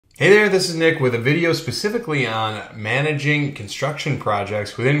Hey there, this is Nick with a video specifically on managing construction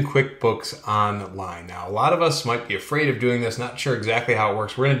projects within QuickBooks Online. Now, a lot of us might be afraid of doing this, not sure exactly how it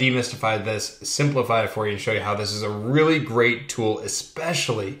works. We're going to demystify this, simplify it for you, and show you how this is a really great tool,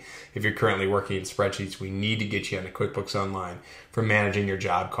 especially if you're currently working in spreadsheets. We need to get you onto QuickBooks Online for managing your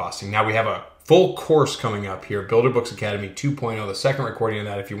job costing. Now, we have a full course coming up here, Builder Books Academy 2.0, the second recording of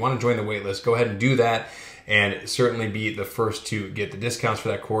that. If you want to join the waitlist, go ahead and do that. And certainly be the first to get the discounts for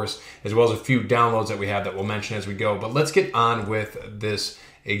that course, as well as a few downloads that we have that we'll mention as we go. But let's get on with this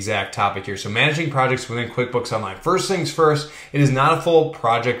exact topic here. So managing projects within QuickBooks Online. First things first, it is not a full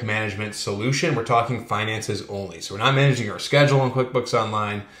project management solution. We're talking finances only. So we're not managing our schedule in QuickBooks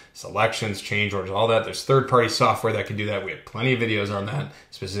Online, selections, change orders, all that. There's third-party software that can do that. We have plenty of videos on that,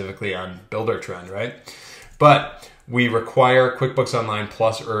 specifically on Builder Trend, right? But we require QuickBooks Online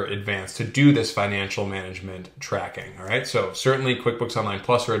Plus or Advanced to do this financial management tracking, all right? So certainly QuickBooks Online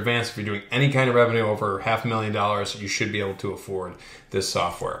Plus or Advanced, if you're doing any kind of revenue over $500,000, you should be able to afford this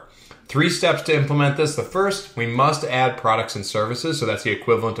software. 3 steps to implement this. The first, we must add products and services. So that's the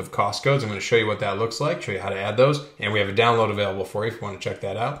equivalent of cost codes. I'm going to show you what that looks like, show you how to add those. And we have a download available for you if you want to check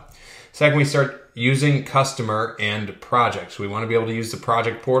that out. Second, we start using customer and projects. We want to be able to use the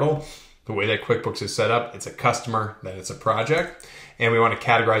project portal. The way that QuickBooks is set up, it's a customer, then it's a project. And we want to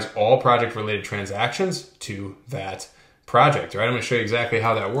categorize all project-related transactions to that project, right? I'm going to show you exactly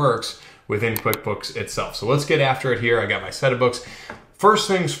how that works within QuickBooks itself. So let's get after it here. I got my set of books. First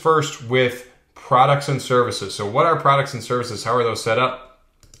things first with products and services. So what are products and services? How are those set up?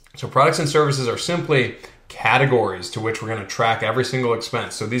 So products and services are simply categories to which we're going to track every single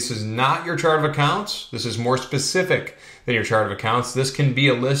expense. So this is not your chart of accounts. This is more specific than your chart of accounts. This can be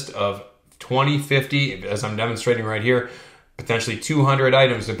a list of 20, 50, as I'm demonstrating right here, potentially 200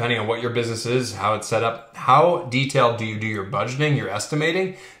 items, depending on what your business is, how it's set up. How detailed do you do your budgeting, your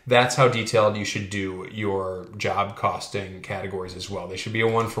estimating? That's how detailed you should do your job costing categories as well. They should be a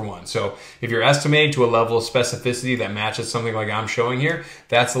 1-for-1. So if you're estimating to a level of specificity that matches something like I'm showing here,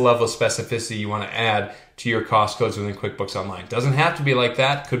 that's the level of specificity you want to add to your cost codes within QuickBooks Online. Doesn't have to be like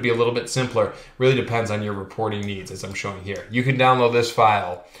that. Could be a little bit simpler. Really depends on your reporting needs, as I'm showing here. You can download this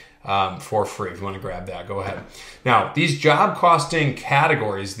file for free if you want to grab that. Go ahead. Now, these job costing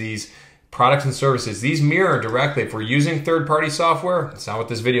categories, these products and services, these mirror directly. If we're using third-party software, that's not what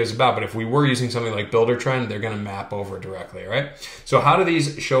this video is about, but if we were using something like Builder Trend, they're going to map over directly, right? So how do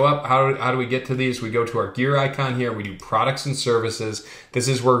these show up? How do we get to these? We go to our gear icon here. We do products and services. This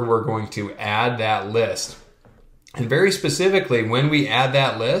is where we're going to add that list. And very specifically, when we add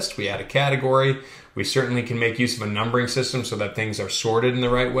that list, we add a category. We certainly can make use of a numbering system so that things are sorted in the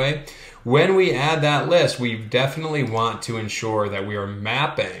right way. When we add that list, we definitely want to ensure that we are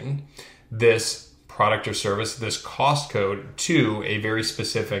mapping this product or service, this cost code, to a very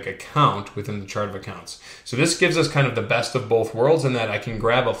specific account within the chart of accounts. So this gives us kind of the best of both worlds in that I can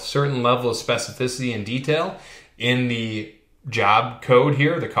grab a certain level of specificity and detail in the job code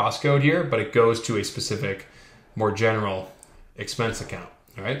here, the cost code here, but it goes to a specific, more general expense account.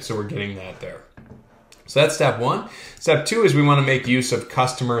 All right, so we're getting that there. So that's step 1. Step 2 is we want to make use of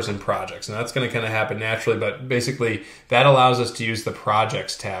customers and projects. And that's going to kind of happen naturally, but basically that allows us to use the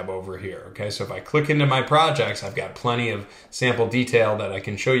projects tab over here. Okay, so if I click into my projects, I've got plenty of sample detail that I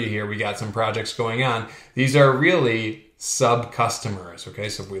can show you here. We got some projects going on. These are really sub-customers. Okay,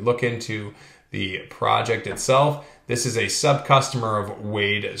 so if we look into the project itself, this is a sub-customer of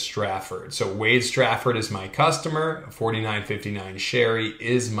Wade Stratford. So Wade Stratford is my customer. 4959 Sherry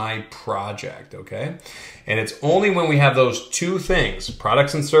is my project, okay? And it's only when we have those 2 things,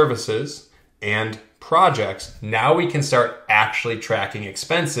 products and services and projects, now we can start actually tracking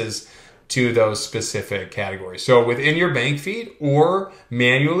expenses to those specific categories. So within your bank feed or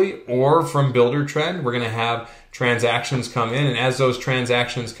manually or from Builder Trend, we're going to have transactions come in. And as those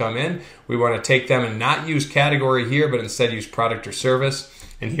transactions come in, we want to take them and not use category here, but instead use product or service.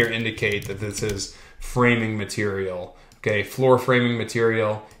 And here indicate that this is framing material, okay, floor framing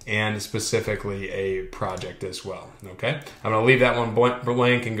material, and specifically a project as well, okay? I'm going to leave that one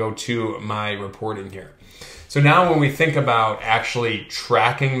blank and go to my reporting here. So now when we think about actually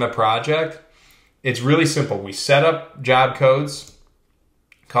tracking the project, it's really simple. We set up job codes,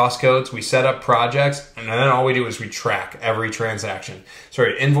 cost codes, we set up projects, and then all we do is we track every transaction. So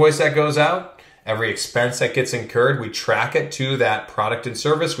every invoice that goes out, every expense that gets incurred, we track it to that product and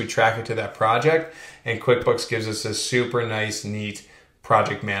service, we track it to that project, and QuickBooks gives us a super nice, neat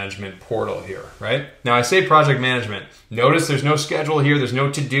project management portal here, right? Now I say project management. Notice there's no schedule here, there's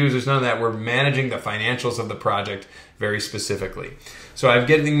no to-dos, there's none of that. We're managing the financials of the project very specifically. So I'm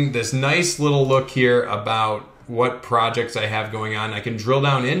getting this nice little look here about what projects I have going on. I can drill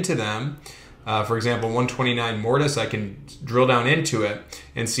down into them. For example, 129 Mortis, I can drill down into it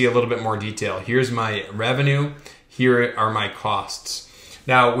and see a little bit more detail. Here's my revenue. Here are my costs.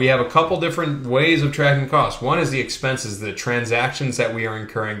 Now, we have a couple different ways of tracking costs. One is the expenses, the transactions that we are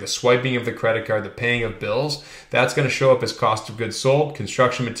incurring, the swiping of the credit card, the paying of bills. That's going to show up as cost of goods sold.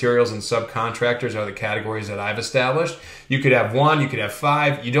 Construction materials and subcontractors are the categories that I've established. You could have 1, you could have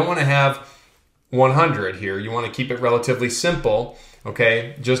 5. You don't want to have 100 here. You want to keep it relatively simple,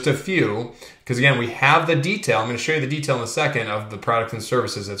 okay? Just a few, because again, we have the detail. I'm going to show you the detail in a second of the products and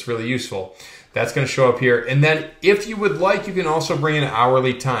services. That's really useful. That's going to show up here. And then if you would like, you can also bring in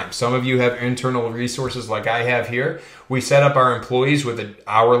hourly time. Some of you have internal resources like I have here. We set up our employees with an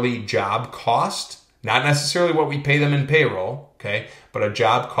hourly job cost, not necessarily what we pay them in payroll, okay, but a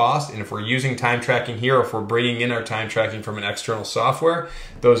job cost. And if we're using time tracking here, or if we're bringing in our time tracking from an external software,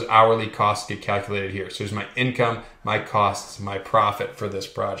 those hourly costs get calculated here. So here's my income, my costs, my profit for this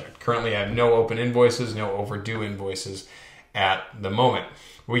project. Currently, I have no open invoices, no overdue invoices at the moment.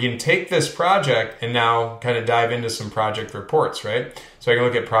 We can take this project and now kind of dive into some project reports, right? So I can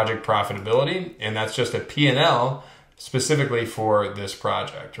look at project profitability, and that's just a P&L specifically for this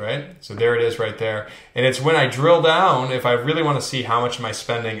project, right? So there it is right there. And it's when I drill down, if I really want to see how much am I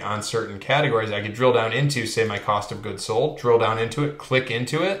spending on certain categories, I could drill down into, say, my cost of goods sold, drill down into it, click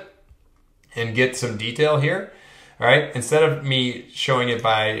into it, and get some detail here. All right, instead of me showing it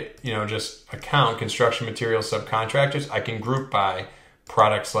by, just account, construction materials, subcontractors, I can group by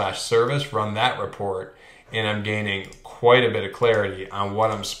product/service, run that report, and I'm gaining quite a bit of clarity on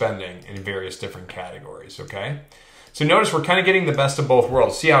what I'm spending in various different categories, okay? So notice we're kind of getting the best of both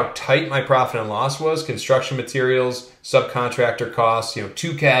worlds. See how tight my profit and loss was? Construction materials, subcontractor costs,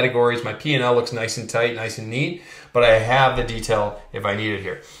 2 categories. My P&L looks nice and tight, nice and neat, but I have the detail if I need it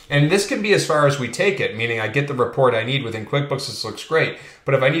here. And this can be as far as we take it, meaning I get the report I need within QuickBooks. This looks great.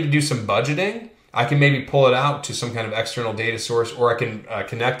 But if I need to do some budgeting, I can maybe pull it out to some kind of external data source, or I can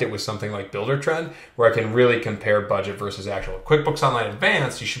connect it with something like Builder-Trend, where I can really compare budget versus actual. QuickBooks Online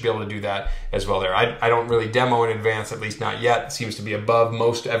Advanced, you should be able to do that as well there. I don't really demo in Advanced, at least not yet. It seems to be above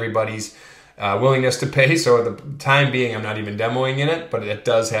most everybody's willingness to pay, so at the time being, I'm not even demoing in it, but it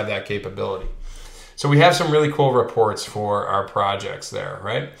does have that capability. So we have some really cool reports for our projects there,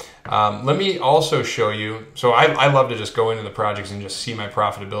 right? Let me also show you, so I love to just go into the projects and just see my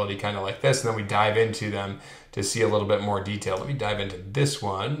profitability kind of like this, and then we dive into them to see a little bit more detail. Let me dive into this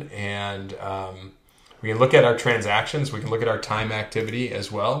one, and we can look at our transactions. We can look at our time activity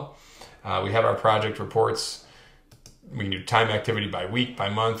as well. We have our project reports. We can do time activity by week, by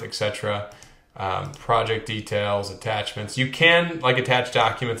month, etc. Project details, attachments. You can attach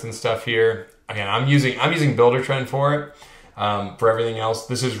documents and stuff here. Again, I'm using Builder-Trend for it. For everything else,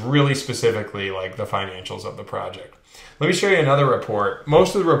 this is really specifically like the financials of the project. Let me show you another report.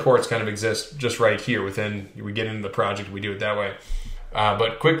 Most of the reports kind of exist just right here within, we get into the project, we do it that way.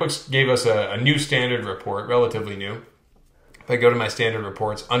 But QuickBooks gave us a new standard report, relatively new. If I go to my standard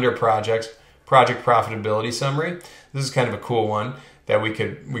reports, under projects, project profitability summary, this is kind of a cool one that we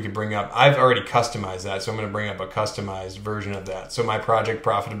could bring up. I've already customized that, so I'm going to bring up a customized version of that. So my project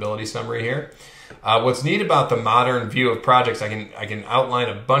profitability summary here. What's neat about the modern view of projects, I can outline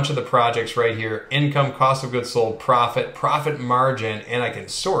a bunch of the projects right here: income, cost of goods sold, profit, profit margin, and I can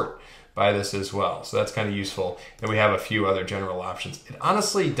sort by this as well. So that's kind of useful. And we have a few other general options. It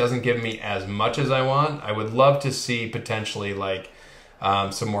honestly doesn't give me as much as I want. I would love to see potentially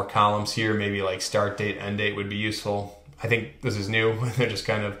some more columns here, maybe like start date, end date would be useful. I think this is new. They're just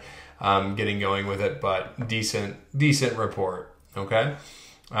kind of getting going with it, but decent report, okay?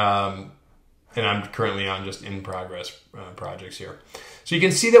 And I'm currently on just in progress projects here. So you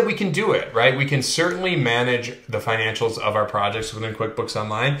can see that we can do it, right? We can certainly manage the financials of our projects within QuickBooks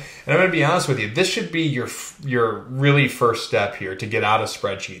Online. And I'm going to be honest with you, this should be your really first step here to get out of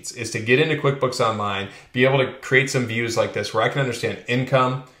spreadsheets, is to get into QuickBooks Online, be able to create some views like this where I can understand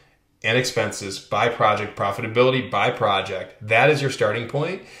income and expenses by project, profitability by project. That is your starting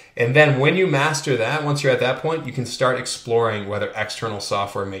point. And then when you master that, once you're at that point, you can start exploring whether external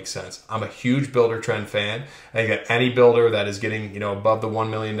software makes sense. I'm a huge Builder-Trend fan. I think that any builder that is getting above the $1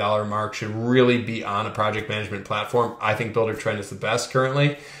 million mark should really be on a project management platform. I think Builder-Trend is the best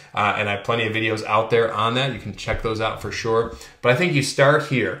currently. And I have plenty of videos out there on that. You can check those out for sure. But I think you start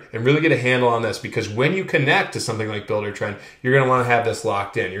here and really get a handle on this, because when you connect to something like Builder-Trend, you're going to want to have this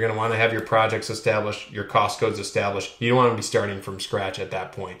locked in. You're going to want to have your projects established, your cost codes established. You don't want to be starting from scratch at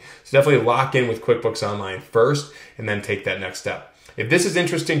that point. So definitely lock in with QuickBooks Online first and then take that next step. If this is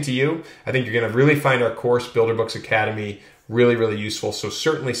interesting to you, I think you're going to really find our course, Builder Books Academy, Really, really useful. So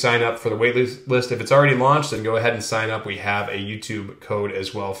certainly sign up for the wait list. If it's already launched, then go ahead and sign up. We have a YouTube code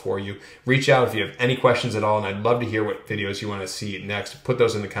as well for you. Reach out if you have any questions at all, and I'd love to hear what videos you want to see next. Put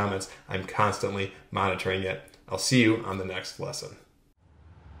those in the comments. I'm constantly monitoring it. I'll see you on the next lesson.